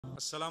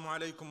Assalamu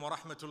alaikum wa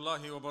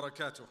rahmatullahi wa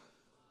barakatuh.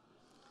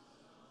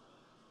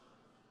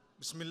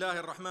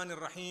 Bismillahir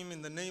Rahmanir Rahim.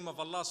 In the name of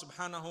Allah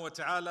subhanahu wa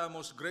ta'ala,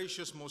 most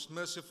gracious, most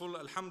merciful.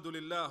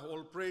 Alhamdulillah,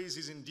 all praise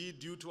is indeed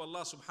due to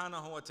Allah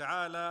subhanahu wa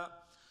ta'ala.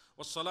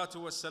 Wassalatu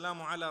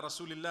wassalamu ala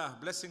Rasulillah.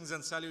 Blessings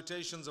and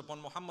salutations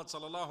upon Muhammad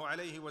sallallahu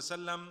alayhi wa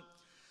sallam.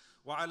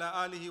 Wa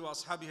ala alihi wa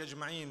ashabihi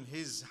ajma'in.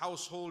 His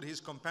household,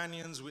 his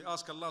companions. We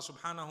ask Allah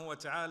subhanahu wa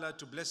ta'ala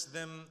to bless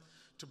them,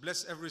 to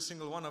bless every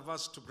single one of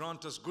us, to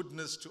grant us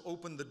goodness, to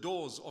open the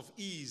doors of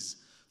ease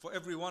for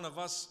every one of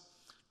us,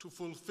 to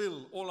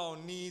fulfill all our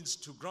needs,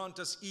 to grant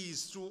us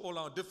ease through all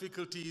our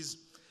difficulties,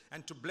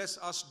 and to bless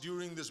us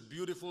during this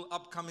beautiful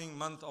upcoming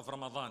month of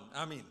Ramadan.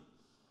 Ameen.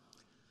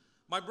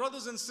 My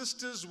brothers and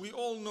sisters, we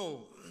all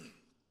know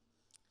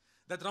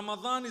that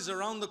Ramadan is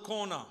around the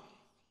corner.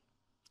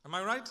 Am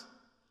I right?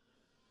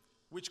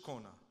 Which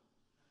corner?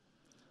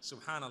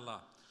 Subhanallah.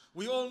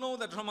 We all know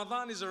that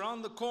Ramadan is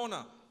around the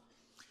corner.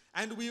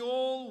 And we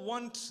all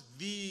want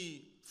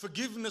the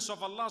forgiveness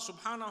of Allah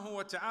subhanahu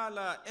wa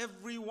ta'ala.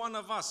 Every one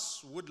of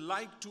us would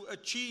like to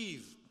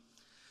achieve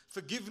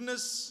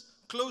forgiveness,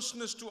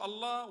 closeness to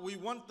Allah. We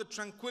want the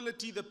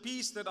tranquility, the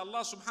peace that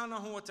Allah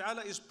subhanahu wa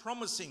ta'ala is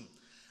promising.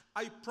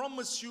 I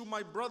promise you,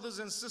 my brothers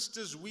and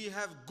sisters, we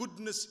have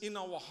goodness in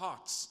our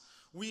hearts.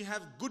 We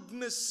have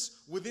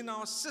goodness within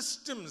our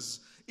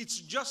systems. It's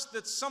just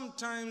that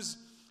sometimes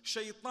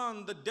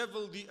shaitan, the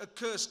devil, the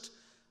accursed,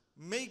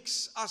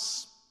 makes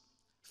us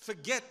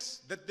forget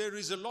that there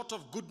is a lot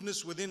of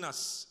goodness within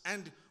us,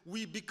 and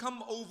we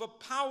become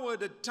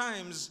overpowered at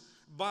times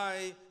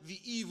by the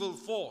evil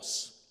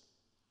force.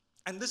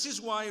 And this is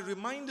why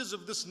reminders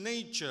of this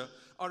nature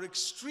are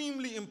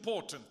extremely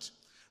important.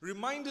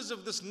 Reminders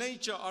of this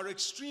nature are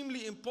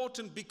extremely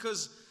important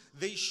because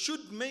they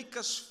should make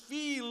us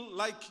feel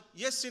like,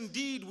 yes,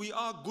 indeed, we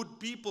are good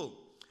people.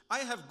 I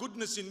have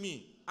goodness in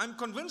me. I'm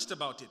convinced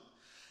about it.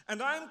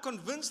 And I'm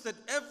convinced that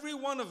every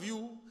one of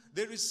you,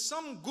 there is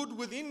some good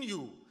within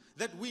you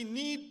that we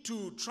need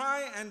to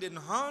try and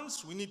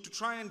enhance, we need to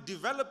try and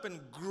develop and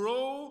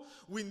grow.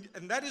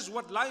 And that is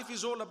what life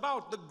is all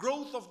about. The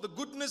growth of the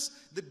goodness,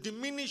 the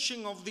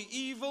diminishing of the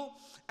evil,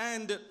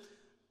 and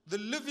the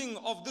living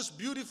of this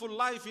beautiful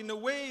life in a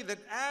way that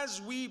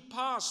as we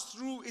pass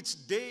through its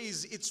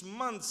days, its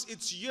months,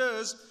 its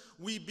years,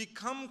 we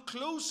become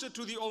closer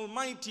to the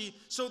Almighty,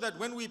 so that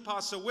when we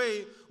pass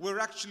away, we're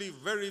actually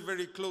very,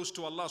 very close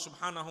to Allah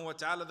subhanahu wa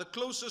ta'ala, the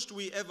closest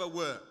we ever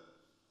were.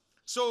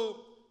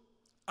 So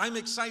I'm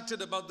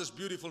excited about this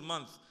beautiful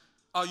month.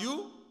 Are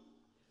you?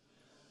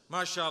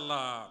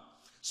 MashaAllah.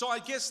 So I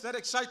guess that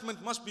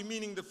excitement must be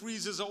meaning the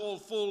freezers are all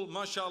full,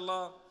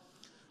 MashaAllah.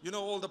 You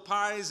know, all the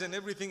pies and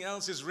everything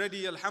else is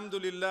ready,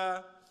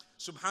 Alhamdulillah,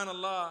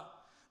 Subhanallah.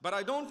 But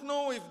I don't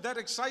know if that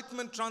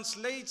excitement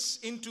translates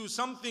into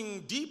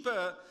something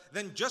deeper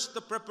than just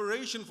the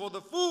preparation for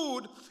the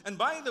food. And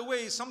by the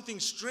way, something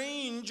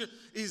strange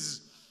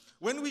is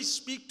when we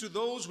speak to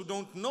those who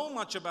don't know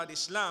much about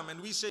Islam and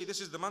we say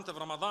this is the month of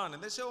Ramadan,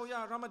 and they say, oh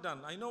yeah, Ramadan,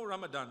 I know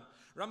Ramadan.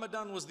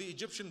 Ramadan was the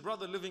Egyptian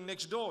brother living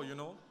next door, you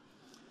know.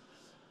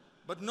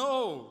 But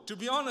no, to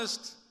be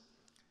honest,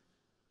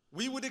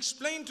 we would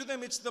explain to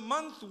them it's the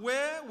month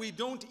where we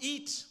don't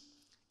eat.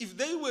 If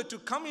they were to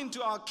come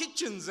into our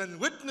kitchens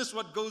and witness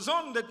what goes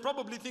on, they'd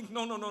probably think,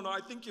 no, I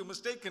think you're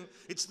mistaken.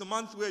 It's the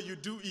month where you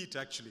do eat,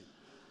 actually.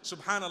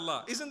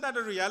 Subhanallah. Isn't that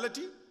a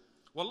reality?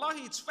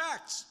 Wallahi, it's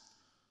facts.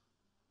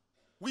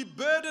 We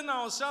burden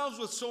ourselves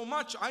with so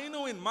much. I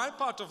know in my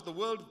part of the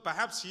world,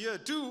 perhaps here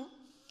too,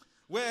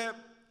 where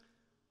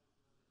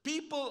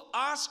people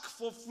ask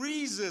for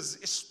freezers,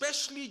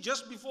 especially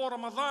just before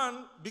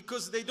Ramadan,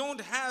 because they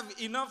don't have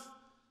enough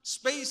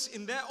space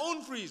in their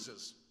own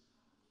freezers.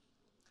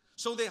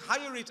 So they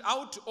hire it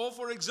out, or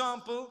for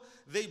example,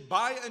 they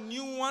buy a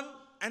new one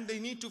and they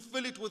need to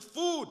fill it with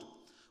food.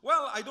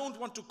 Well, I don't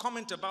want to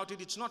comment about it.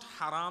 It's not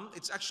haram.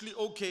 It's actually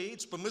okay.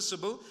 It's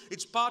permissible.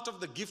 It's part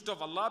of the gift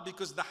of Allah,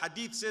 because the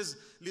hadith says,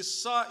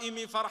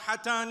 لِلصَّائِمِ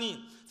فَرْحَتَانِ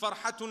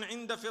فَرْحَةٌ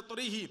عِنْدَ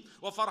فِطْرِهِ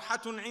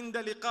وَفَرْحَةٌ عِنْدَ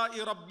لِقَاءِ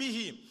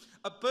رَبِّهِ.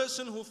 A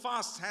person who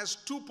fasts has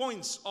 2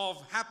 points of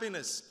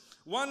happiness.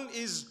 One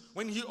is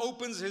when he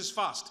opens his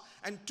fast,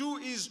 and 2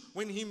 is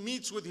when he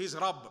meets with his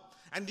Rabb.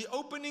 And the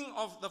opening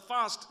of the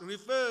fast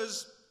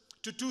refers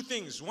to 2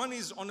 things. One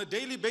is on a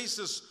daily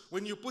basis,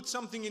 when you put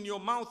something in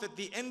your mouth at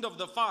the end of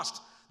the fast,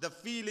 the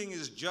feeling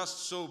is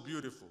just so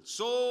beautiful,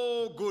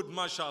 so good,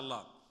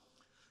 mashallah.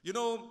 You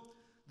know,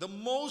 the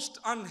most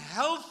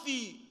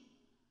unhealthy,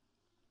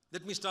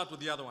 let me start with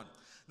the other one.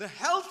 The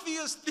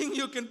healthiest thing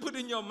you can put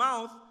in your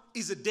mouth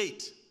is a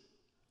date.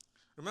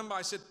 Remember,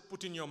 I said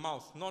put in your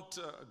mouth, not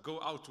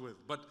go out with.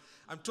 But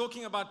I'm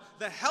talking about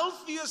the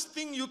healthiest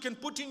thing you can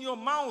put in your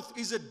mouth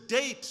is a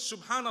date,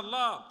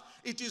 subhanallah.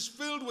 It is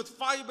filled with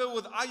fiber,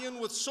 with iron,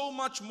 with so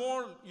much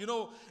more, you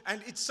know,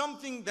 and it's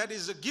something that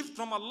is a gift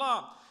from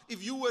Allah.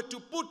 If you were to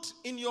put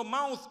in your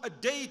mouth a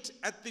date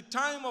at the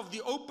time of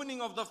the opening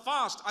of the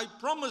fast, I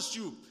promise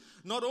you,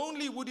 not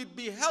only would it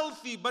be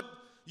healthy, but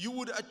you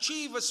would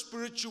achieve a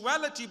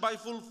spirituality by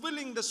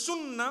fulfilling the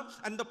sunnah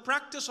and the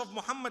practice of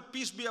Muhammad,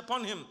 peace be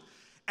upon him.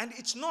 And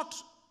it's not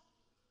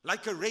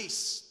like a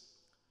race.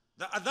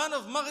 The adhan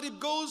of Maghrib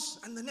goes,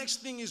 and the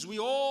next thing is we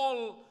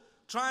all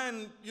try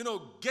and,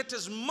 get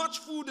as much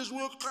food as we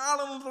can.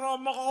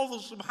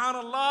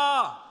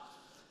 Subhanallah.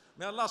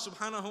 May Allah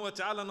subhanahu wa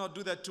ta'ala not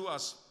do that to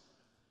us.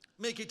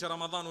 Make it a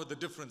Ramadan with a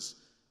difference.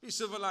 Be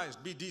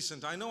civilized, be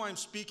decent. I know I'm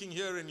speaking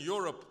here in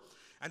Europe,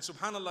 and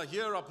subhanallah,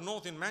 here up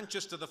north in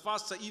Manchester, the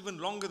fasts are even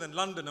longer than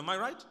London. Am I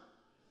right?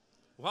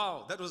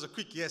 Wow, that was a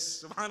quick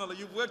yes. Subhanallah,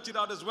 you've worked it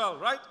out as well,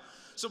 right?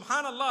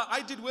 Subhanallah,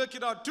 I did work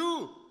it out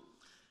too.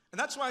 And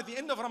that's why at the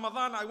end of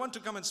Ramadan, I want to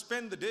come and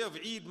spend the day of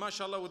Eid,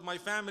 mashallah, with my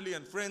family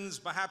and friends,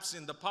 perhaps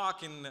in the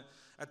park,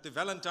 at the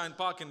Valentine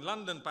Park in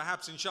London,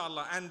 perhaps,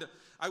 inshallah. And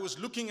I was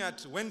looking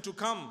at when to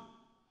come.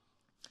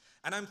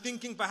 And I'm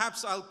thinking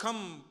perhaps I'll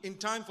come in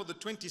time for the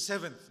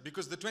 27th,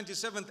 because the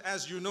 27th,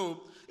 as you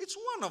know, it's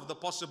one of the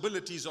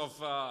possibilities of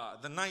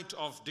the night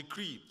of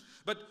decree.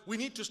 But we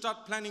need to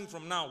start planning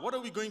from now. What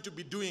are we going to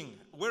be doing?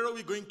 Where are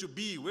we going to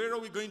be? Where are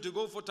we going to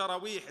go for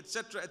Taraweeh,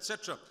 etc.,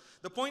 etc.?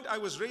 The point I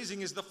was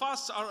raising is the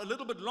fasts are a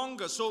little bit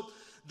longer. So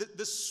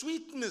the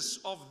sweetness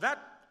of that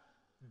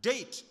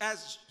date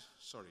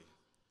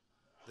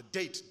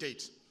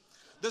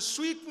the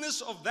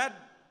sweetness of that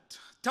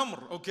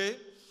tamr, okay,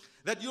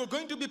 that you're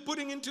going to be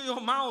putting into your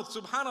mouth,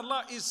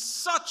 subhanallah, is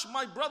such,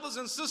 my brothers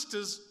and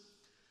sisters,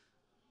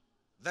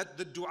 that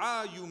the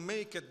dua you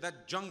make at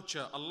that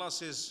juncture, Allah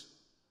says,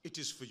 it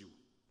is for you.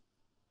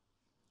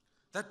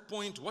 That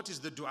point, what is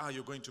the dua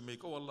you're going to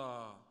make? Oh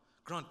Allah,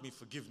 grant me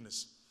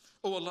forgiveness.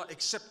 Oh Allah,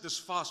 accept this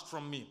fast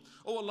from me.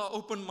 Oh Allah,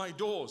 open my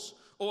doors.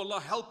 Oh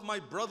Allah, help my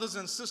brothers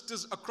and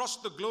sisters across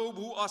the globe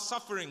who are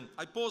suffering.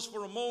 I pause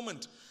for a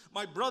moment.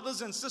 My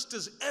brothers and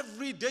sisters,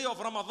 every day of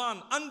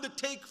Ramadan,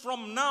 undertake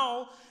from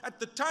now, at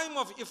the time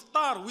of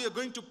iftar, we are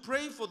going to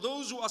pray for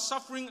those who are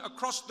suffering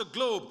across the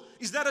globe.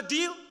 Is that a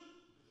deal?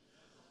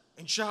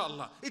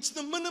 Inshallah. It's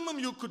the minimum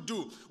you could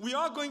do. We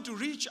are going to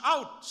reach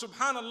out,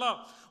 subhanallah.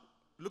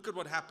 Look at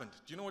what happened.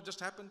 Do you know what just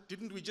happened?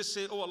 Didn't we just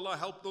say, oh Allah,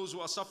 help those who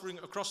are suffering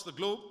across the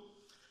globe?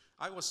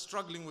 I was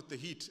struggling with the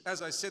heat.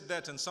 As I said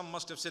that, and some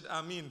must have said,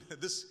 Ameen.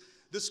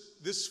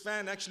 This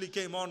fan actually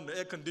came on, the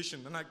air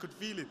conditioned, and I could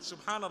feel it.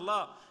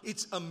 Subhanallah,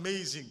 it's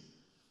amazing.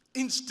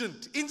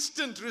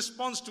 Instant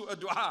response to a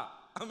dua.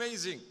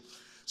 Amazing.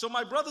 So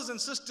my brothers and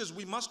sisters,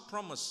 we must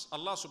promise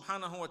Allah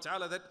subhanahu wa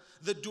ta'ala that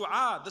the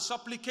dua, the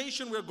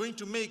supplication we're going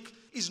to make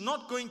is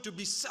not going to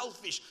be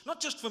selfish.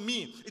 Not just for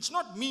me. It's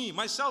not me,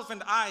 myself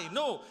and I.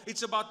 No,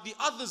 it's about the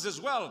others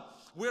as well.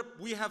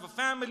 We have a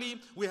family,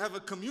 we have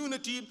a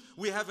community,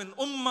 we have an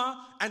ummah,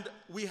 and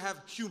we have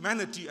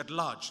humanity at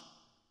large.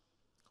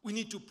 We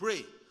need to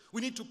pray.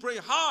 We need to pray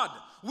hard.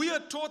 We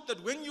are taught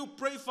that when you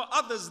pray for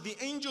others, the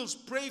angels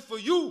pray for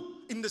you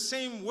in the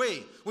same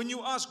way. When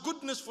you ask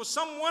goodness for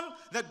someone,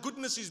 that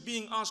goodness is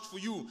being asked for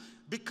you.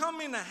 Become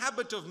in a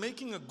habit of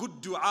making a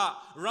good dua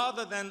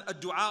rather than a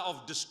dua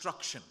of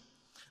destruction.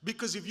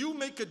 Because if you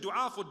make a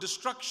dua for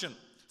destruction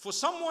for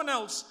someone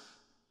else,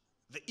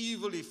 the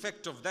evil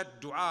effect of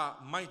that dua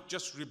might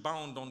just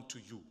rebound onto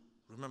you.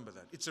 Remember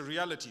that. It's a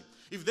reality.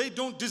 If they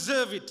don't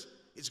deserve it,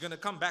 it's going to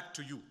come back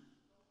to you.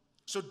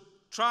 So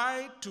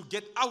try to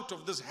get out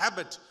of this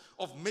habit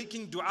of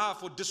making dua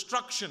for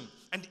destruction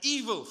and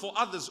evil for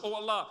others. Oh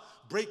Allah,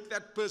 break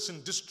that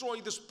person, destroy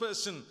this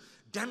person,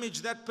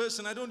 damage that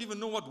person. I don't even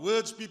know what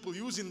words people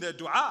use in their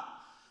dua.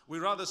 We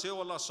rather say, oh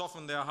Allah,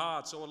 soften their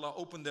hearts. Oh Allah,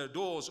 open their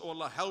doors. Oh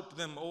Allah, help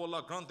them. Oh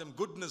Allah, grant them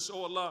goodness.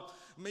 Oh Allah,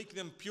 make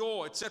them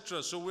pure,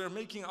 etc. So we're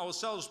making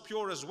ourselves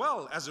pure as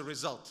well as a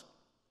result.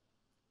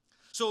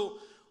 So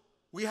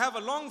we have a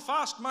long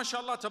fast,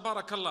 mashallah,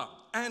 tabarakallah.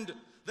 And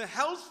the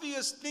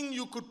healthiest thing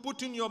you could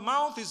put in your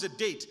mouth is a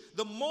date.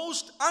 The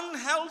most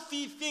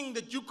unhealthy thing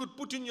that you could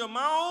put in your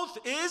mouth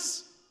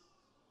is,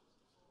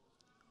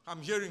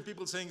 I'm hearing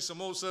people saying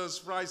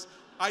samosas, fries.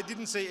 I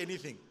didn't say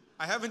anything.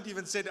 I haven't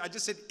even said it. I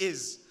just said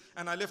is,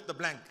 and I left the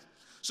blank.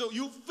 So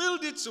you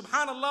filled it,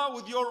 subhanallah,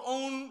 with your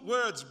own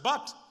words.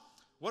 But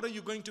what are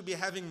you going to be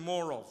having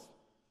more of?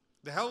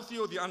 The healthy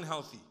or the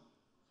unhealthy?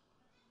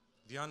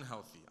 The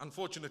unhealthy.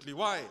 Unfortunately,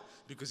 why?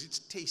 Because it's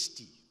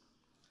tasty.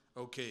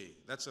 Okay,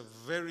 that's a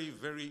very,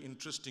 very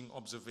interesting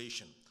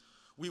observation.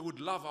 We would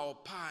love our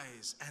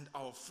pies and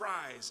our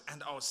fries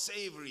and our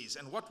savories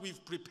and what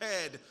we've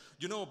prepared.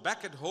 You know,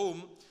 back at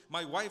home,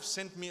 my wife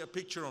sent me a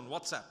picture on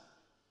WhatsApp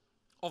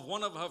of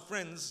one of her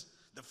friends.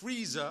 The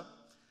freezer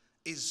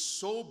is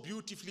so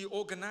beautifully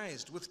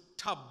organized with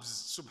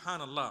tubs,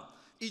 subhanallah.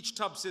 Each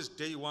tub says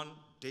day 1,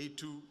 day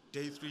 2,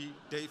 day 3,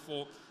 day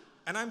 4.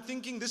 And I'm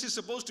thinking this is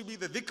supposed to be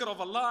the dhikr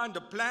of Allah and the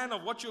plan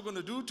of what you're going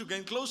to do to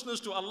gain closeness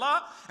to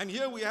Allah. And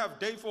here we have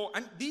day 4.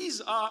 And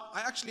these are,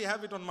 I actually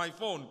have it on my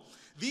phone.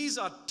 These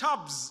are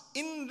tubs.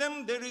 In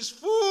them there is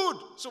food.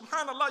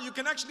 Subhanallah, you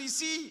can actually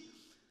see.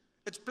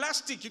 It's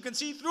plastic, you can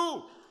see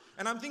through.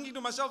 And I'm thinking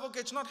to myself,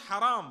 okay, it's not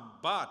haram.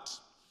 But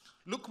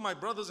look, my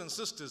brothers and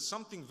sisters,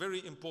 something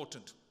very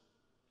important.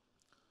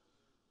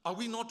 Are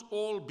we not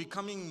all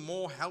becoming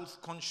more health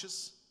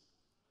conscious?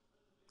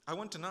 I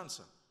want an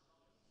answer.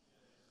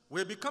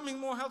 We're becoming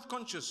more health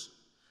conscious.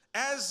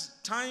 As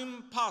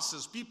time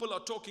passes, people are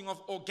talking of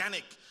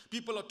organic.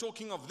 People are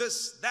talking of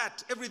this,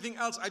 that, everything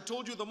else. I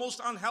told you the most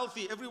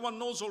unhealthy. Everyone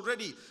knows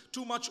already.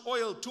 Too much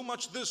oil, too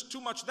much this, too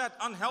much that.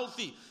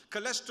 Unhealthy.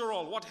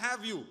 Cholesterol, what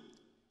have you.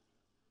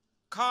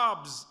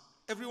 Carbs.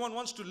 Everyone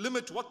wants to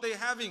limit what they're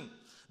having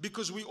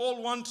because we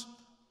all want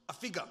a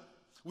figure.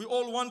 We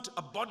all want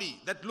a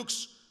body that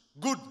looks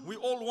good. We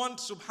all want,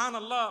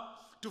 subhanallah,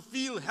 to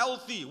feel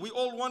healthy. We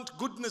all want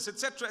goodness,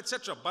 etc.,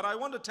 etc. But I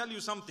want to tell you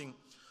something.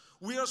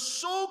 We are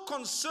so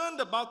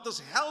concerned about this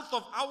health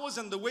of ours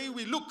and the way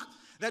we look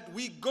that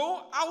we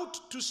go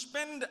out to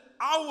spend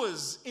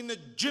hours in a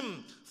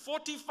gym,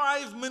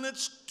 45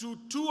 minutes to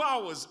 2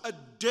 hours a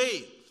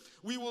day.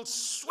 We will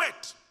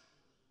sweat.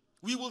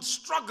 We will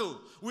struggle.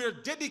 We are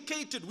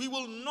dedicated. We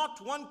will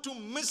not want to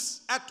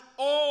miss at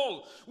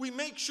all. We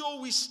make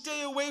sure we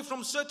stay away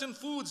from certain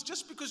foods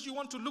just because you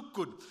want to look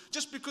good,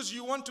 just because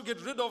you want to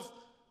get rid of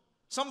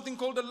something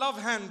called a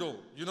love handle,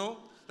 you know.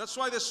 That's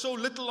why there's so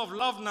little of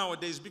love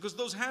nowadays, because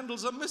those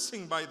handles are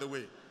missing, by the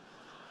way.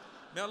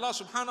 May Allah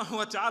subhanahu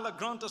wa ta'ala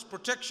grant us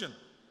protection.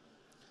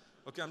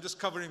 Okay, I'm just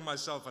covering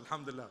myself,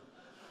 alhamdulillah.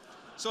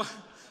 So,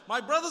 my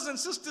brothers and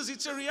sisters,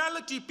 it's a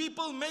reality.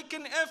 People make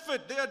an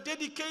effort. They are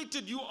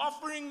dedicated. You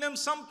offering them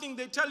something,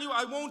 they tell you,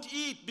 I won't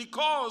eat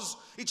because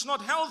it's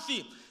not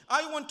healthy.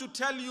 I want to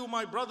tell you,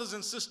 my brothers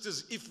and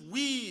sisters, if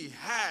we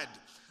had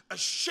a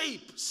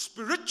shape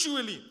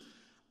spiritually,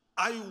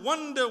 I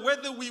wonder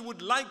whether we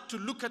would like to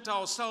look at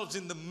ourselves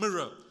in the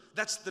mirror.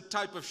 That's the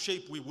type of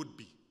shape we would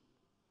be.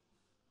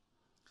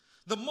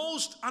 The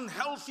most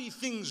unhealthy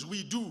things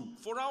we do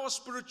for our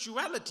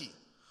spirituality.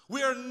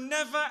 We are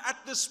never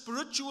at the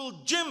spiritual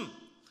gym.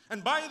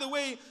 And by the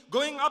way,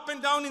 going up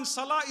and down in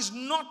salah is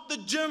not the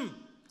gym.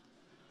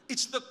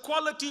 It's the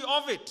quality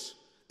of it.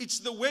 It's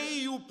the way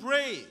you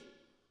pray.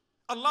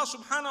 Allah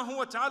subhanahu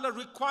wa ta'ala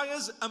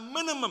requires a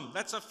minimum.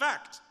 That's a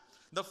fact.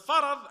 The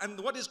farad and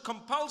what is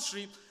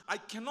compulsory, I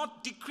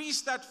cannot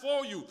decrease that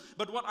for you.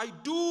 But what I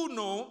do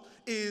know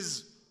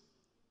is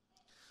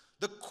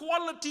the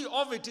quality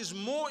of it is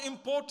more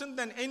important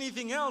than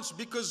anything else,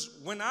 because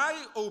when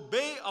I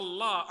obey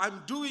Allah,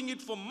 I'm doing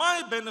it for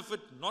my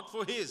benefit, not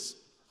for His.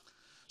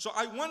 So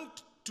I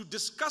want to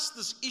discuss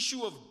this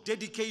issue of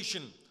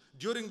dedication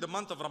during the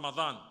month of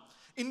Ramadan.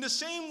 In the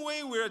same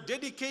way, we are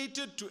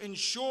dedicated to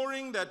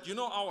ensuring that,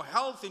 our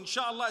health,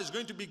 inshallah, is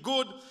going to be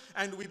good,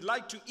 and we'd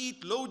like to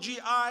eat low GI,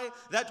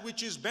 that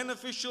which is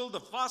beneficial, the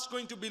fast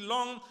going to be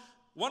long.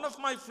 One of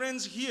my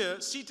friends here,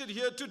 seated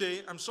here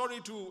today, I'm sorry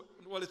to,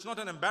 well, it's not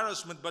an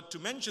embarrassment, but to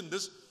mention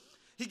this,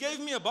 he gave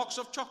me a box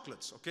of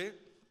chocolates, okay?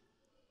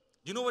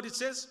 You know what it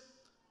says?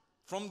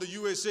 From the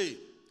USA,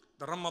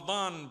 the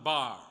Ramadan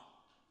bar.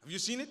 Have you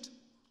seen it?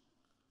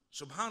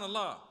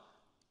 Subhanallah.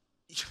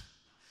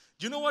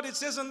 You know what it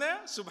says on there?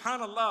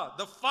 Subhanallah.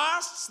 The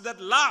fasts that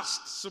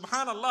last.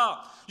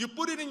 Subhanallah. You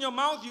put it in your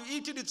mouth, you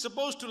eat it, it's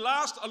supposed to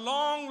last a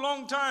long,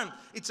 long time.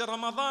 It's a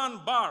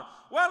Ramadan bar.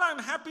 Well, I'm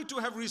happy to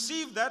have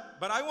received that,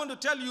 but I want to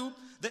tell you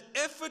the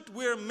effort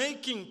we're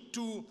making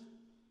to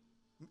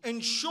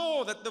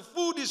ensure that the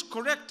food is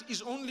correct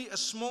is only a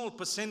small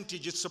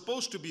percentage. It's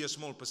supposed to be a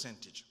small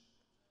percentage.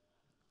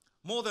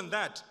 More than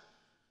that,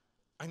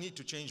 I need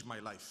to change my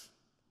life.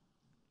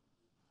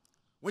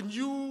 When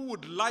you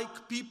would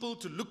like people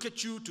to look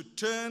at you, to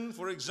turn,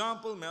 for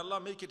example, may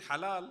Allah make it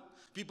halal.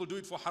 People do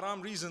it for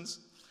haram reasons.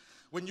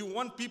 When you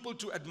want people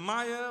to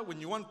admire, when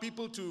you want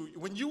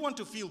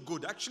to feel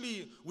good,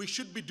 actually, we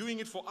should be doing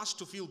it for us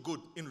to feel good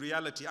in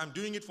reality. I'm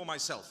doing it for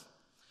myself.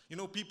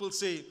 People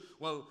say,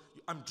 well,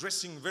 I'm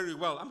dressing very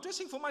well. I'm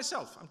dressing for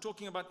myself. I'm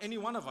talking about any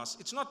one of us.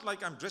 It's not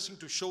like I'm dressing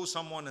to show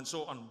someone and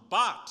so on.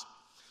 But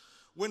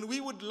when we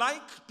would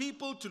like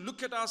people to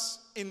look at us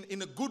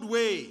in a good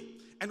way,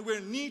 and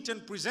we're neat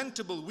and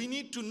presentable, we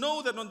need to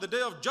know that on the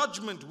day of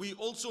judgment, we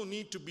also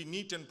need to be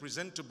neat and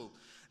presentable.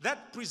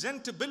 That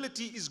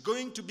presentability is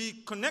going to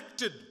be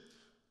connected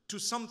to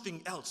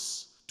something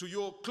else, to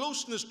your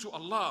closeness to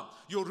Allah,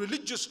 your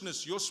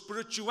religiousness, your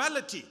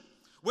spirituality.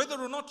 Whether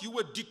or not you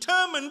were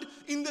determined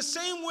in the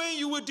same way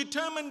you were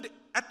determined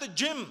at the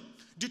gym,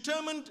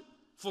 determined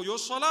for your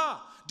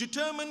salah,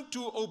 determined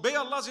to obey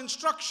Allah's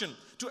instruction,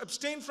 to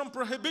abstain from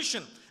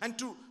prohibition, and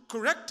to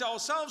correct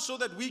ourselves so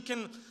that we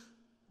can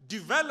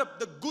develop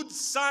the good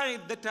side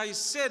that I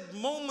said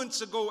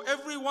moments ago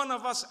every one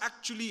of us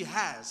actually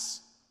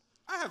has.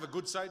 I have a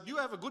good side, you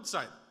have a good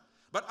side.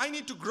 But I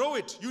need to grow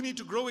it, you need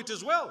to grow it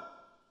as well.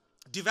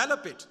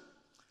 Develop it.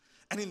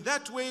 And in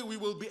that way we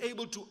will be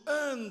able to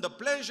earn the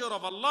pleasure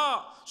of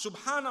Allah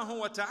subhanahu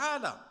wa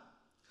ta'ala.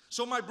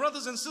 So my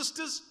brothers and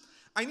sisters,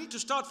 I need to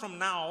start from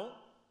now,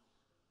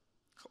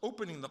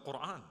 opening the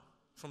Quran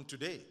from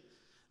today.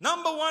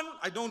 Number one,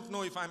 I don't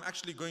know if I'm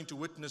actually going to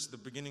witness the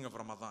beginning of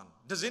Ramadan.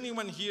 Does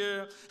anyone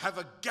here have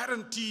a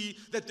guarantee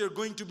that they're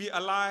going to be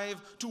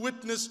alive to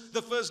witness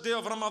the first day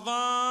of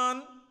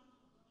Ramadan?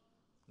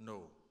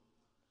 No.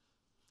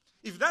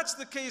 If that's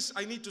the case,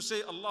 I need to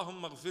say,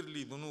 Allahumma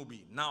ghfirli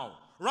dhunubi. Now,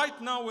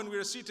 right now when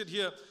we're seated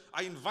here,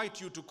 I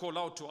invite you to call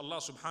out to Allah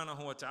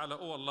subhanahu wa ta'ala,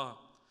 oh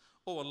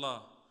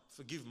Allah,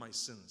 forgive my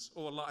sins.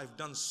 Oh Allah, I've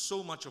done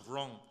so much of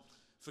wrong.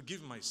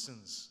 Forgive my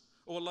sins.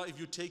 Oh Allah, if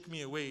you take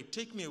me away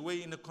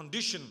in a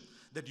condition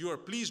that you are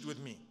pleased with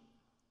me.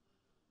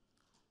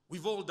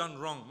 We've all done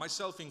wrong,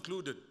 myself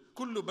included.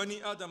 Kullu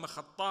bani Adam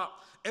khata.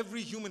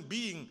 Every human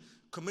being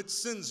commits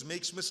sins,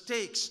 makes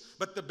mistakes.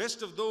 But the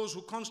best of those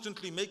who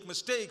constantly make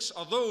mistakes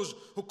are those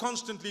who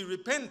constantly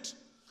repent.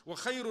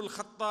 وَخَيْرُ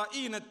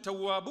الْخَطَّائِينَ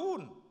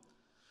التَّوَّابُونَ.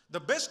 The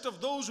best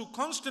of those who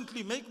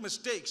constantly make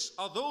mistakes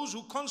are those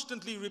who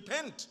constantly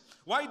repent.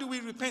 Why do we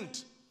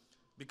repent?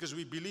 Because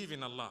we believe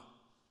in Allah.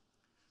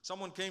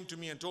 Someone came to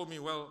me and told me,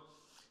 well,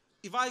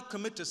 if I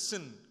commit a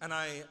sin and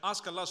I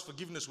ask Allah's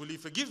forgiveness, will He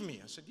forgive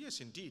me? I said, yes,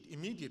 indeed,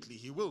 immediately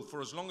He will.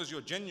 For as long as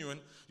you're genuine,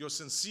 you're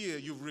sincere,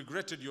 you've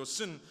regretted your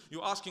sin,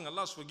 you're asking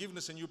Allah's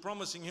forgiveness and you're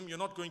promising Him you're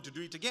not going to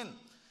do it again.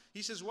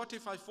 He says, what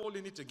if I fall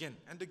in it again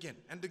and again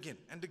and again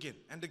and again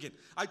and again?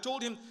 I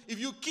told him, if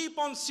you keep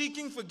on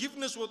seeking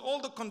forgiveness with all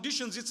the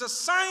conditions, it's a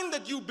sign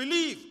that you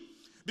believe.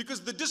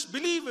 Because the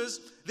disbelievers,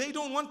 they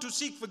don't want to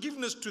seek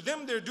forgiveness. To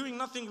them, they're doing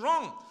nothing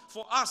wrong.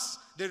 For us,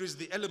 there is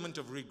the element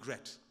of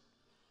regret.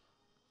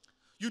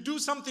 You do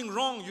something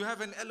wrong, you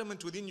have an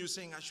element within you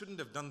saying, I shouldn't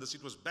have done this,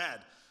 it was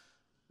bad.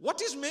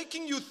 What is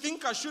making you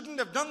think I shouldn't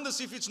have done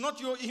this if it's not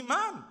your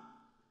iman?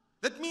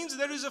 That means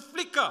there is a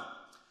flicker.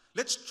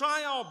 Let's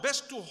try our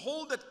best to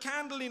hold that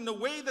candle in a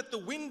way that the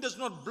wind does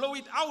not blow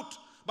it out,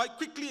 by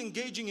quickly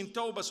engaging in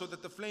tawbah so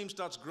that the flame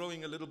starts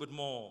growing a little bit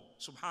more.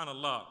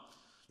 Subhanallah.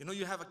 You know,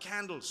 you have a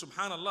candle,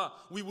 subhanallah.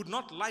 We would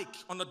not like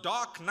on a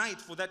dark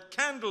night for that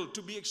candle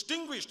to be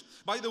extinguished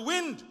by the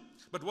wind.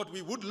 But what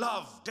we would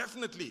love,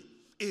 definitely,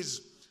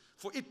 is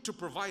for it to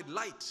provide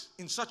light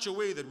in such a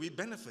way that we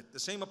benefit. The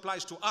same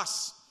applies to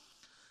us.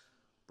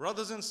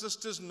 Brothers and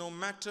sisters, no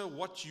matter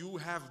what you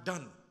have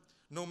done,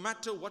 no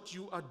matter what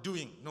you are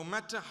doing, no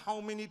matter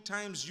how many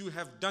times you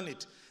have done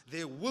it,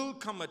 there will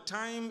come a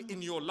time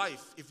in your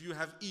life, if you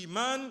have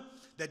iman,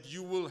 that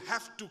you will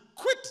have to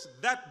quit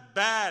that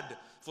bad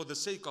for the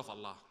sake of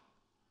Allah.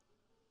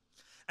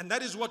 And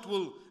that is what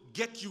will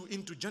get you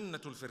into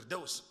Jannatul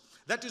Firdaus.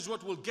 That is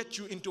what will get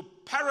you into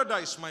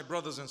paradise, my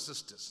brothers and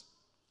sisters.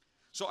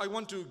 So I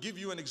want to give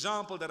you an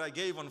example that I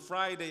gave on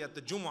Friday at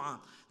the Jumu'ah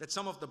that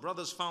some of the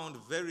brothers found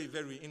very,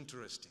 very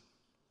interesting.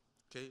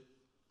 Okay?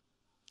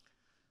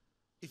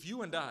 If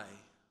you and I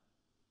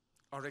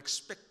are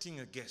expecting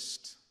a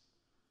guest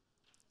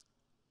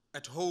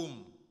at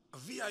home, a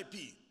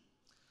VIP,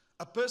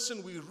 a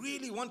person we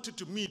really wanted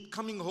to meet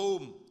coming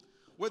home,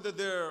 whether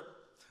they're,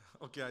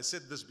 okay, I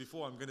said this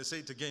before, I'm going to say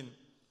it again,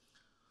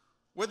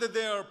 whether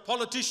they're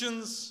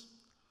politicians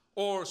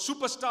or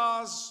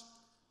superstars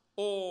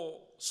or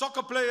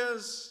soccer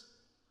players,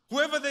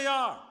 whoever they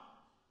are,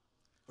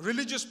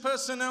 religious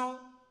personnel,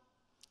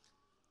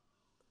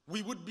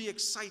 we would be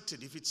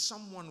excited if it's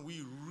someone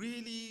we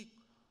really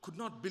could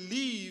not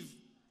believe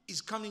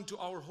is coming to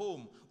our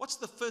home. What's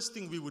the first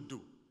thing we would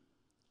do?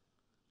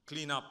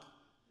 Clean up.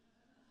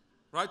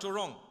 Right or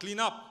wrong? Clean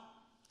up.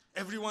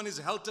 Everyone is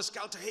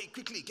helter-skelter. Hey,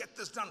 quickly, get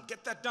this done,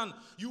 get that done.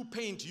 You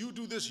paint, you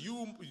do this,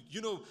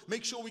 you know,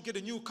 make sure we get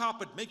a new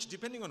carpet,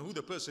 depending on who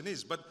the person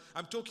is. But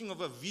I'm talking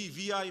of a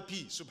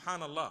VIP,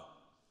 subhanallah.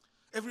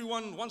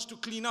 Everyone wants to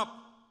clean up.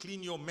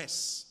 Clean your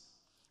mess.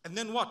 And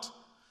then what?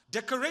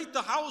 Decorate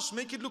the house,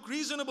 make it look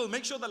reasonable,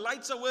 make sure the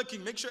lights are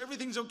working, make sure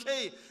everything's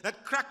okay.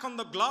 That crack on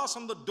the glass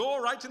on the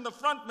door right in the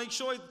front, make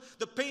sure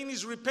the pane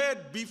is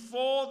repaired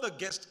before the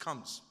guest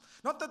comes.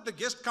 Not that the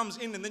guest comes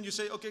in and then you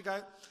say, okay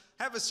guy,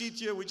 have a seat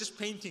here, we're just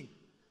painting.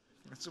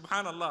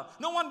 Subhanallah.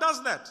 No one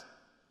does that.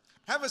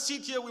 Have a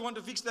seat here, we want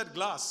to fix that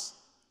glass.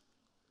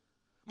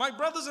 My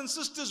brothers and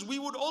sisters, we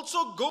would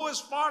also go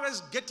as far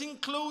as getting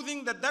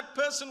clothing that that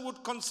person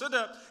would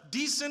consider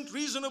decent,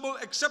 reasonable,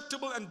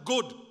 acceptable and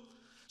good.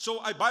 So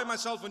I buy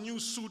myself a new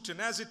suit, and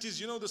as it is,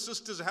 you know, the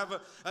sisters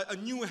have a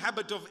new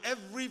habit of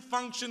every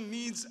function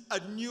needs a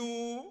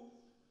new.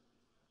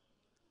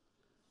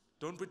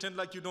 Don't pretend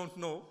like you don't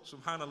know,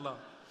 subhanallah.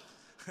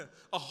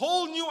 A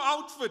whole new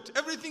outfit.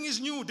 Everything is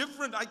new,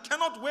 different. I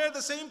cannot wear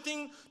the same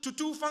thing to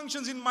 2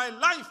 functions in my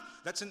life.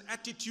 That's an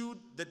attitude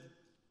that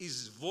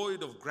is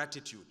void of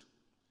gratitude.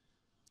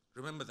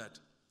 Remember that.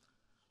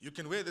 You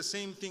can wear the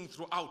same thing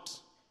throughout.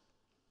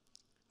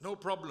 No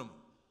problem.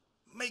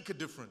 Make a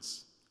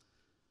difference.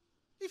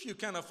 If you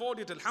can afford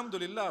it,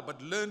 alhamdulillah, but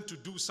learn to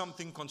do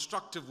something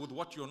constructive with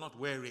what you're not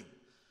wearing.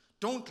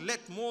 Don't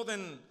let more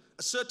than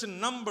a certain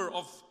number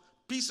of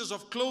pieces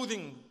of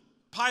clothing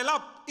pile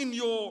up in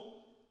your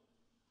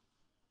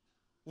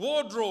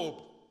wardrobe.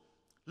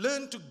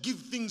 Learn to give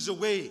things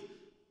away.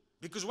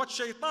 Because what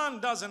shaitan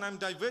does, and I'm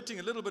diverting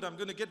a little bit, I'm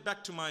going to get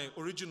back to my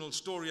original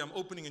story. I'm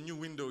opening a new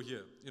window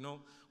here. You know,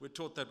 we're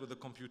taught that with the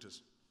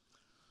computers.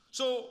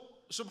 So,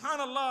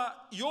 subhanallah,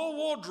 your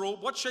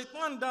wardrobe, what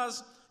shaitan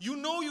does, you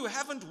know you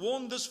haven't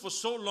worn this for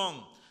so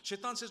long.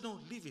 Shaitan says, no,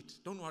 leave it.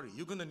 Don't worry.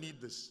 You're going to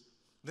need this.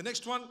 The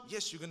next one,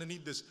 yes, you're going to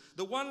need this.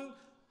 The one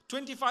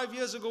 25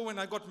 years ago when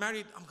I got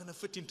married, I'm going to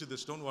fit into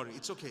this. Don't worry.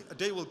 It's okay. A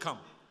day will come.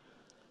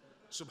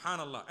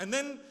 Subhanallah. And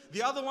then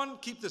the other one,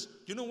 keep this.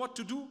 You know what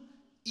to do?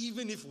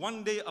 Even if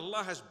one day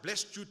Allah has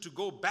blessed you to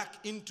go back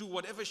into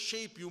whatever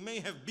shape you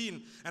may have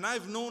been, and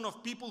I've known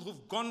of people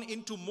who've gone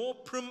into more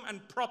prim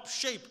and prop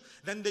shape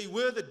than they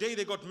were the day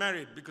they got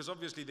married, because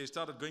obviously they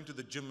started going to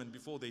the gym and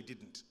before they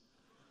didn't.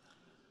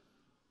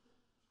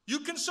 You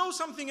can sow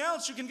something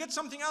else, you can get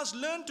something else,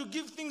 learn to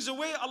give things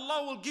away,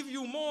 Allah will give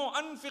you more.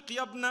 أَنْفِقْ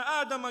يَبْنَ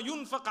آدَمَ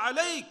يُنْفَقْ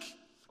عَلَيْكَ.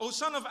 O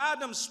son of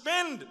Adam,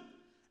 spend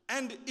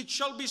and it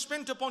shall be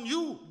spent upon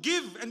you.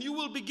 Give and you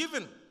will be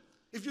given.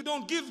 If you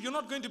don't give, you're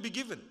not going to be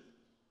given.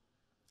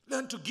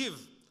 Learn to give.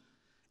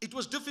 It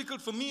was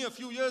difficult for me a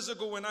few years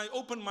ago when I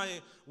opened my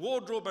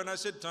wardrobe and I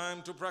said,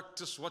 time to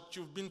practice what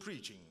you've been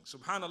preaching.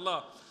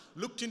 Subhanallah.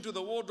 Looked into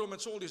the wardrobe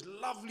and saw all these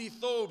lovely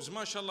thobes,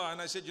 mashallah.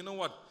 And I said, you know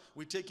what?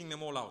 We're taking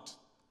them all out.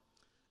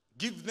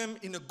 Give them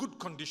in a good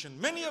condition.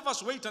 Many of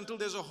us wait until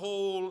there's a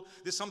hole,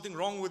 there's something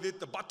wrong with it,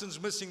 the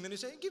button's missing. Then you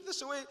say, give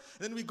this away. And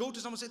then we go to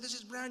someone and say, this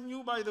is brand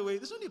new, by the way.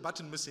 There's only a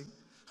button missing.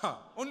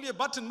 Only a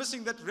button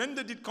missing that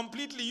rendered it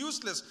completely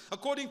useless.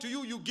 According to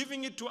you, you're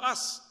giving it to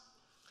us,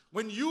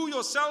 when you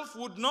yourself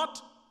would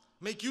not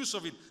make use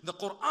of it. The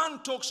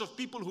Quran talks of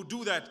people who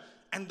do that,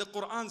 and the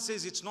Quran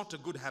says it's not a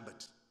good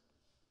habit.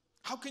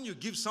 How can you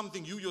give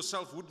something you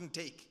yourself wouldn't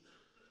take?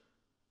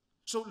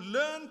 So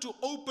learn to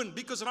open,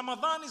 because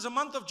Ramadan is a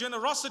month of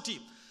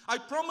generosity. I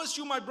promise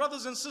you, my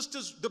brothers and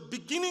sisters, the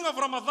beginning of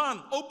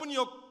Ramadan, open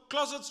your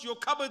closets, your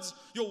cupboards,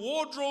 your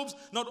wardrobes.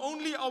 Not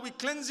only are we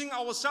cleansing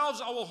ourselves,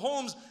 our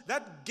homes,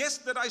 that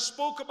guest that I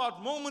spoke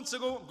about moments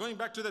ago, going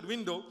back to that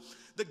window,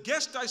 the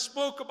guest I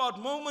spoke about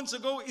moments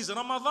ago is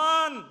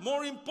Ramadan,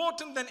 more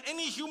important than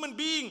any human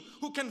being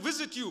who can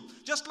visit you.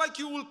 Just like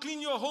you will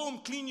clean your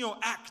home, clean your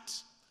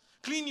act,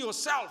 clean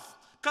yourself,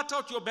 cut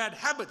out your bad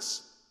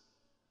habits.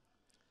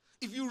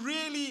 If you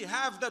really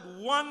have that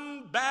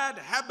one bad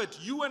habit,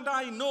 you and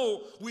I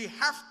know we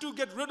have to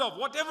get rid of,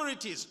 whatever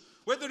it is,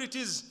 whether it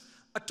is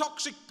a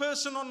toxic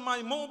person on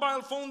my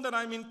mobile phone that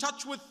I'm in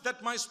touch with,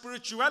 that my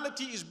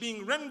spirituality is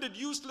being rendered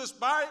useless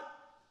by,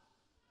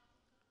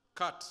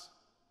 cut.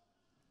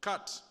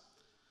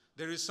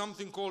 There is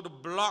something called a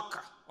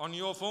block on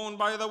your phone,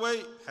 by the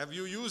way. Have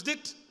you used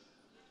it?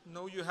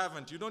 No, you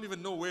haven't. You don't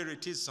even know where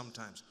it is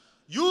sometimes.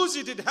 Use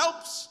it, it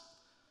helps.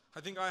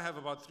 I think I have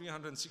about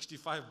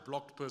 365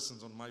 blocked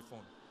persons on my phone.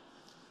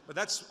 But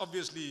that's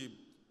obviously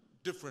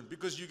different,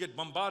 because you get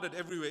bombarded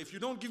everywhere. If you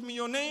don't give me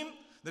your name,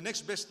 the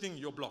next best thing,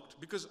 you're blocked,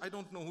 because I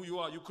don't know who you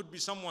are. You could be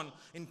someone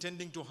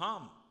intending to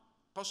harm.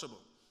 Possible.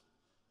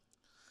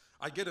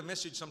 I get a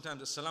message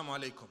sometimes, Assalamu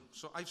alaikum.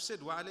 So I've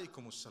said, wa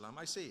alaikum assalam.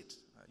 I say it,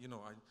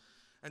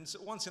 and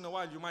so once in a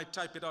while you might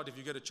type it out if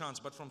you get a chance.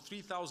 But from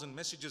 3,000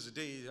 messages a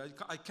day,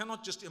 I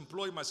cannot just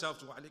employ myself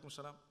to wa alaikum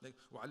salam,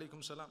 wa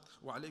alaikum salam,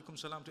 wa alaikum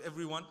salam to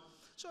everyone.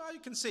 So I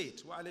can say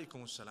it, wa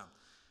alaikum assalam.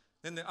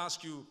 Then they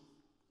ask you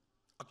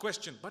a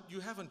question, but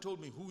you haven't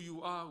told me who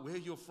you are, where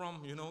you're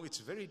from. It's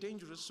very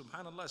dangerous,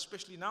 subhanallah,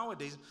 especially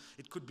nowadays.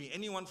 It could be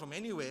anyone from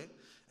anywhere.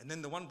 And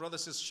then the one brother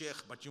says, Sheikh,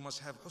 but you must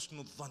have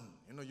husnul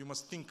dhan. You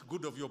must think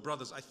good of your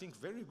brothers. I think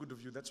very good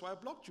of you. That's why I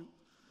blocked you.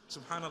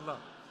 Subhanallah.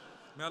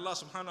 May Allah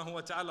subhanahu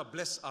wa ta'ala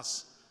bless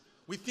us.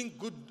 We think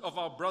good of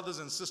our brothers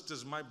and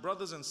sisters. My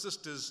brothers and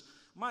sisters,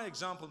 my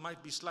example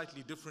might be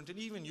slightly different, and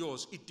even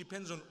yours. It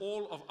depends on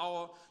all of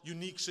our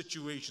unique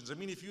situations. I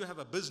mean, if you have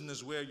a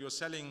business where you're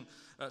selling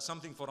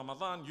something for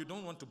Ramadan, you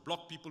don't want to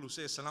block people who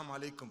say Assalamu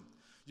alaikum.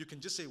 You can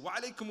just say, wa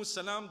alaikum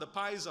assalam, the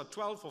pies are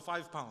 12 for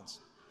 £5.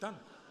 Done.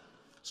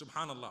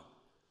 Subhanallah.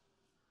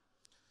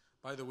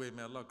 By the way,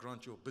 may Allah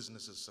grant your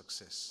business's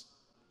success.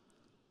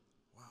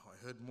 Wow,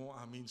 I heard more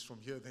Ameens from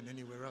here than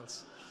anywhere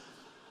else.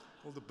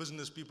 All the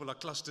business people are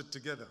clustered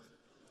together.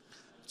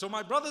 So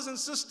my brothers and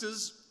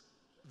sisters,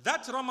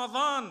 that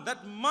Ramadan,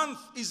 that month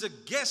is a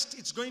guest.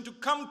 It's going to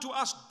come to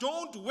us.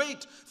 Don't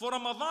wait for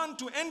Ramadan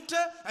to enter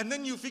and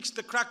then you fix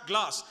the cracked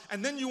glass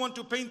and then you want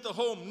to paint the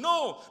home.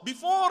 No,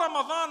 before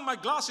Ramadan my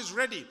glass is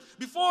ready.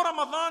 Before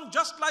Ramadan,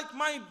 just like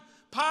my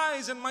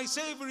pies and my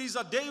savories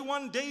are day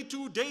 1, day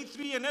 2, day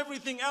 3 and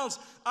everything else,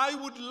 I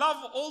would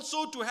love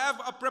also to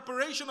have a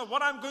preparation of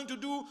what I'm going to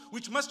do,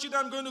 which masjid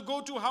I'm going to go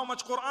to, how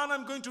much Quran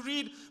I'm going to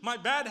read, my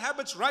bad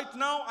habits. Right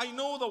now I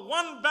know the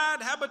one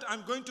bad habit,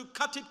 I'm going to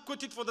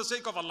quit it for the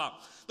sake of Allah.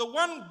 The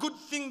one good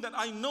thing that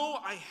I know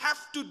I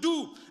have to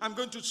do, I'm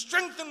going to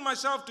strengthen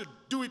myself to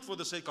do it for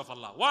the sake of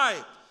Allah.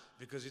 Why?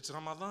 Because it's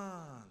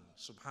Ramadan,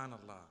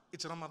 subhanallah.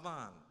 It's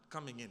Ramadan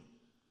coming in.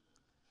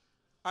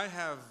 I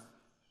have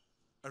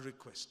a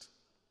request.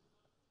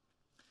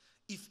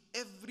 If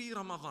every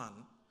Ramadan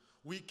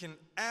we can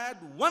add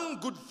one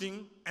good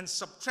thing and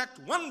subtract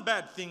one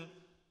bad thing,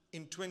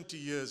 in 20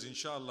 years,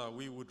 inshallah,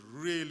 we would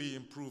really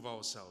improve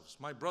ourselves.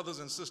 My brothers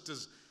and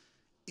sisters,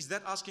 is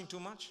that asking too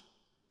much?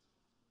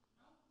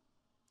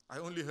 I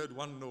only heard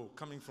one no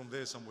coming from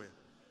there somewhere.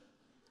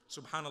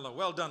 Subhanallah.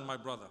 Well done, my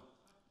brother.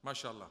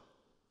 MashaAllah.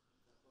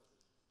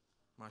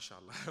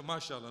 MashaAllah.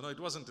 MashaAllah. No, it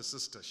wasn't a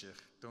sister, Sheikh.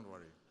 Don't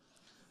worry.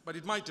 But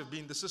it might have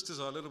been. The sisters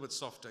are a little bit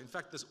softer. In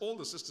fact, all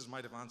the sisters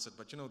might have answered,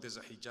 but there's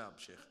a hijab,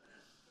 Sheikh.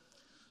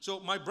 So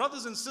my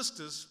brothers and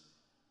sisters,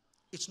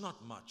 it's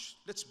not much.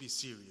 Let's be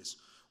serious.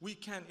 we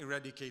can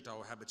eradicate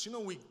our habits. You know,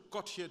 we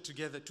got here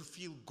together to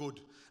feel good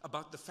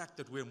about the fact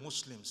that we're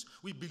Muslims.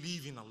 We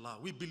believe in Allah.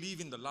 We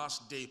believe in the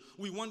last day.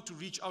 We want to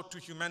reach out to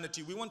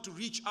humanity. We want to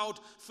reach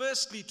out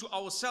firstly to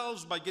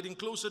ourselves by getting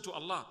closer to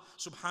Allah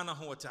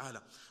subhanahu wa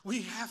ta'ala.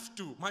 We have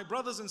to. My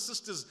brothers and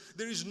sisters,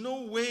 there is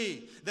no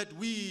way that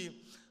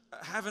we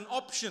have an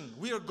option.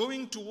 We are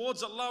going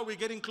towards Allah. We're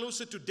getting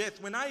closer to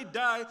death. When I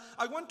die,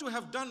 I want to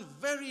have done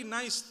very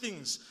nice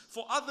things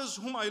for others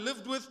whom I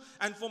lived with,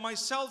 and for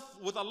myself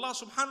with Allah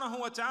subhanahu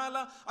wa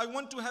ta'ala. I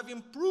want to have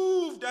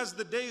improved as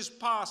the days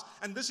pass,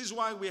 and this is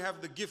why we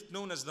have the gift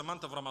known as the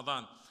month of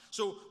Ramadan.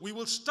 So we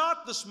will start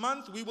this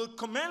month, we will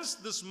commence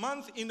this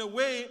month in a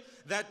way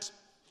that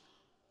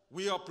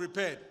we are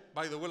prepared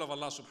by the will of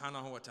Allah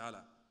subhanahu wa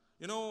ta'ala.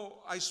 You know,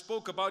 I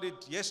spoke about it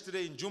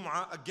yesterday in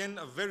Jum'ah. Again,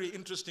 a very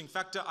interesting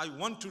factor. I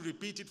want to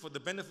repeat it for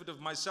the benefit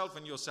of myself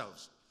and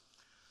yourselves.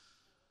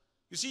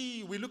 You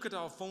see, we look at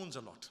our phones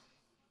a lot.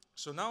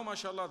 So now,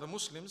 mashallah, the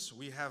Muslims,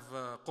 we have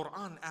a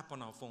Quran app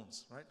on our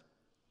phones, right?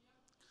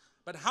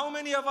 But how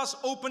many of us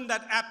open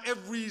that app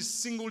every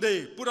single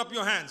day? Put up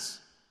your hands.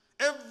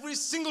 Every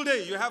single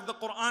day you have the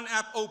Quran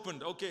app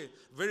opened. Okay,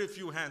 very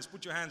few hands.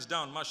 Put your hands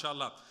down,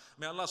 mashallah.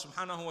 May Allah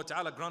subhanahu wa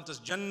ta'ala grant us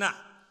Jannah.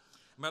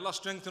 May Allah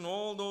strengthen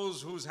all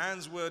those whose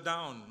hands were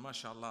down.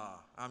 MashaAllah.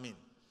 Ameen.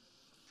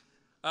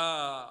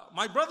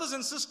 My brothers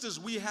and sisters,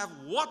 we have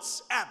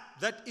WhatsApp.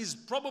 That is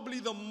probably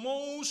the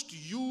most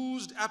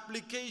used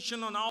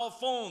application on our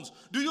phones.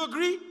 Do you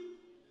agree?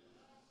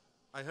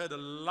 I heard a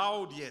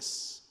loud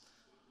yes.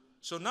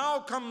 So now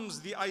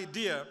comes the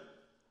idea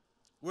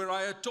where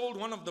I had told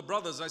one of the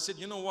brothers, I said,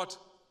 you know what?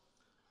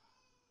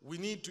 We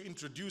need to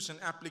introduce an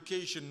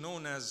application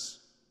known as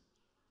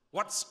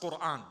What's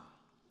Quran.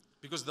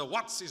 Because the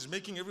what's is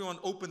making everyone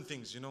open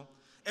things, you know.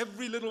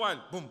 Every little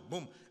while, boom,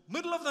 boom.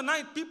 Middle of the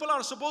night, people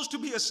are supposed to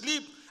be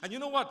asleep. And you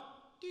know what?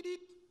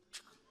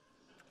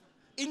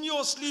 In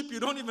your sleep, you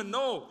don't even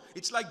know.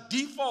 It's like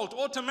default,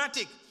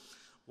 automatic.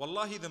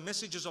 Wallahi, the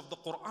messages of the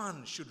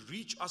Quran should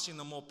reach us in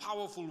a more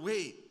powerful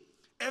way.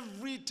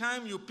 Every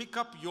time you pick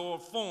up your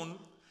phone,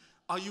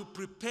 are you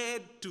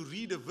prepared to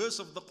read a verse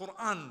of the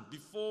Quran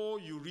before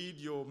you read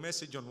your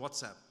message on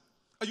WhatsApp?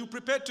 Are you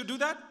prepared to do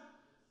that?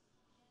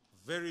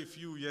 Very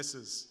few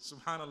yeses.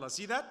 Subhanallah.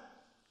 See that?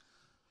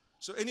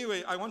 So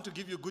anyway, I want to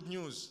give you good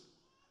news.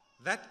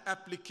 That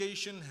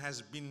application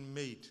has been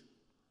made.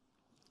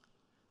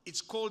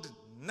 It's called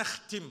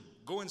Nakhtim.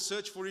 Go and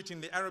search for it in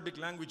the Arabic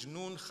language.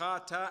 Nun,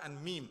 Kha, Ta,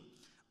 and Mim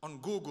on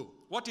Google.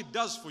 What it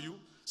does for you,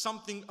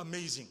 something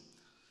amazing.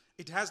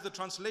 It has the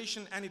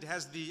translation and it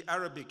has the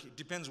Arabic. It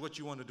depends what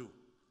you want to do.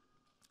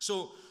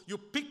 So you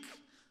pick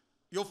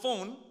your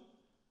phone.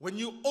 When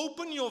you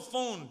open your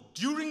phone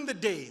during the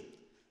day,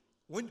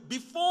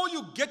 before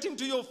you get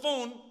into your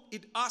phone,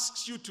 it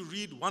asks you to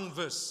read one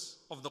verse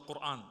of the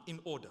Quran in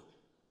order.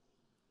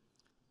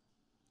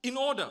 In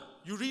order.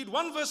 You read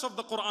one verse of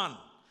the Quran,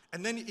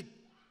 and then it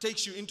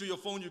takes you into your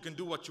phone. You can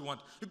do what you want.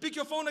 You pick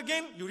your phone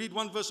again, you read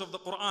one verse of the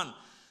Quran.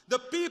 The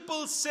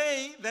people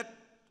say that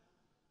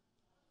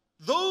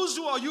those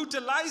who are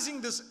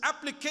utilizing this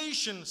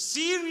application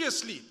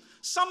seriously,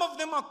 some of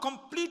them are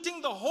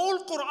completing the whole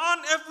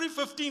Quran every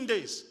 15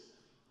 days.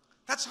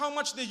 That's how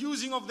much they're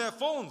using of their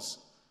phones.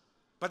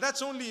 But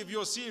that's only if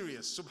you're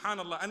serious,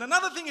 subhanallah. And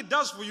another thing it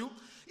does for you,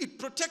 it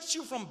protects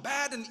you from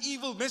bad and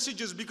evil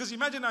messages. Because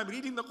imagine I'm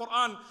reading the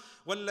Quran,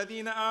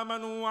 وَالَّذِينَ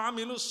آمَنُوا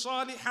وَعَمِلُوا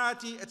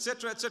الصَّالِحَاتِ,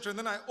 etc., etc. And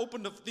then I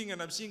open the thing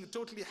and I'm seeing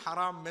totally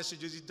haram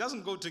messages. It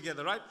doesn't go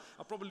together, right?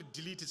 I'll probably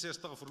delete it, say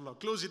astaghfirullah,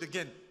 close it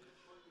again.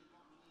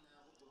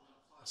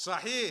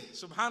 Sahih,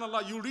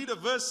 subhanallah. You read a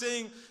verse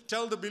saying,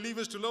 tell the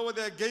believers to lower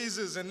their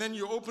gazes. And then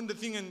you open the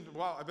thing and,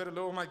 wow, I better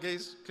lower my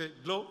gaze. Okay,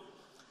 low.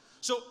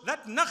 So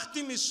that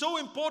nakhtim is so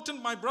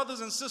important, my brothers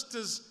and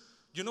sisters.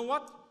 You know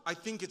what? I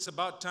think it's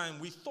about time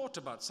we thought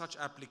about such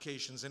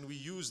applications and we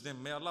use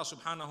them. May Allah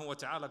subhanahu wa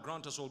ta'ala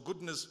grant us all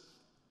goodness.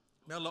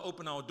 May Allah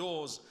open our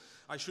doors.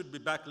 I should be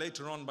back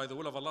later on by the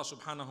will of Allah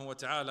subhanahu wa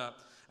ta'ala.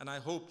 And I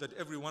hope that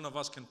every one of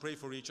us can pray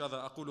for each other.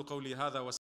 أقول قولي هذا